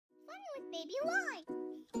with Baby Alive.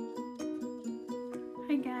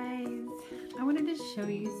 Hi guys, I wanted to show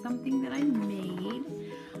you something that I made.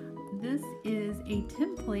 This is a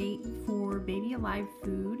template for Baby Alive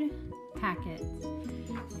food packets,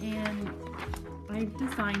 and I've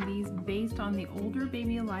designed these based on the older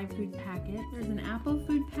Baby Alive food packet. There's an apple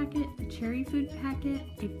food packet, a cherry food packet,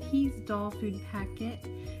 a peas doll food packet,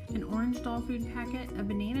 an orange doll food packet, a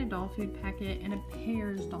banana doll food packet, and a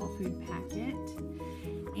pears doll food packet.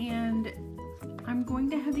 And I'm going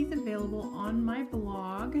to have these available on my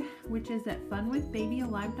blog, which is at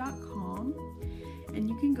funwithbabyalive.com. And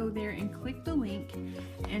you can go there and click the link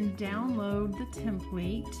and download the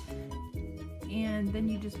template. And then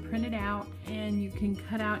you just print it out and you can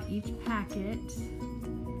cut out each packet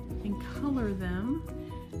and color them.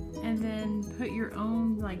 And then put your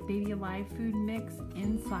own like Baby Alive food mix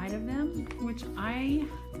inside of them, which I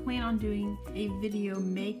plan on doing a video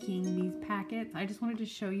making these packets. I just wanted to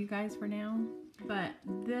show you guys for now. But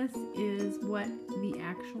this is what the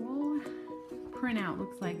actual printout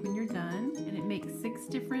looks like when you're done, and it makes 6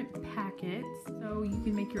 different packets, so you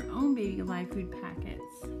can make your own Baby Alive food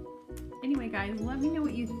packets. Anyway guys, let me know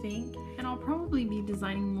what you think, and I'll probably be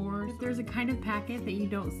designing more. If there's a kind of packet that you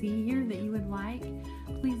don't see here that you would like,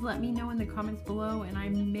 please let me know in the comments below, and I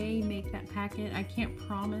may make that packet. I can't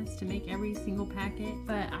promise to make every single packet,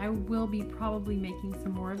 but I will be probably making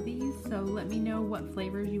some more of these, so let me know what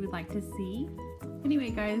flavors you would like to see.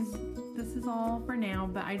 Anyway guys, this is all for now,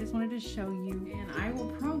 but I just wanted to show you, and I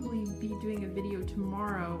will probably be doing a video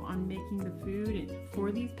tomorrow on making the food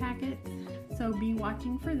for these packets, so be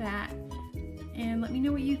watching for that, and let me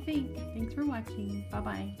know what you think. Thanks for watching. Bye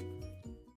bye.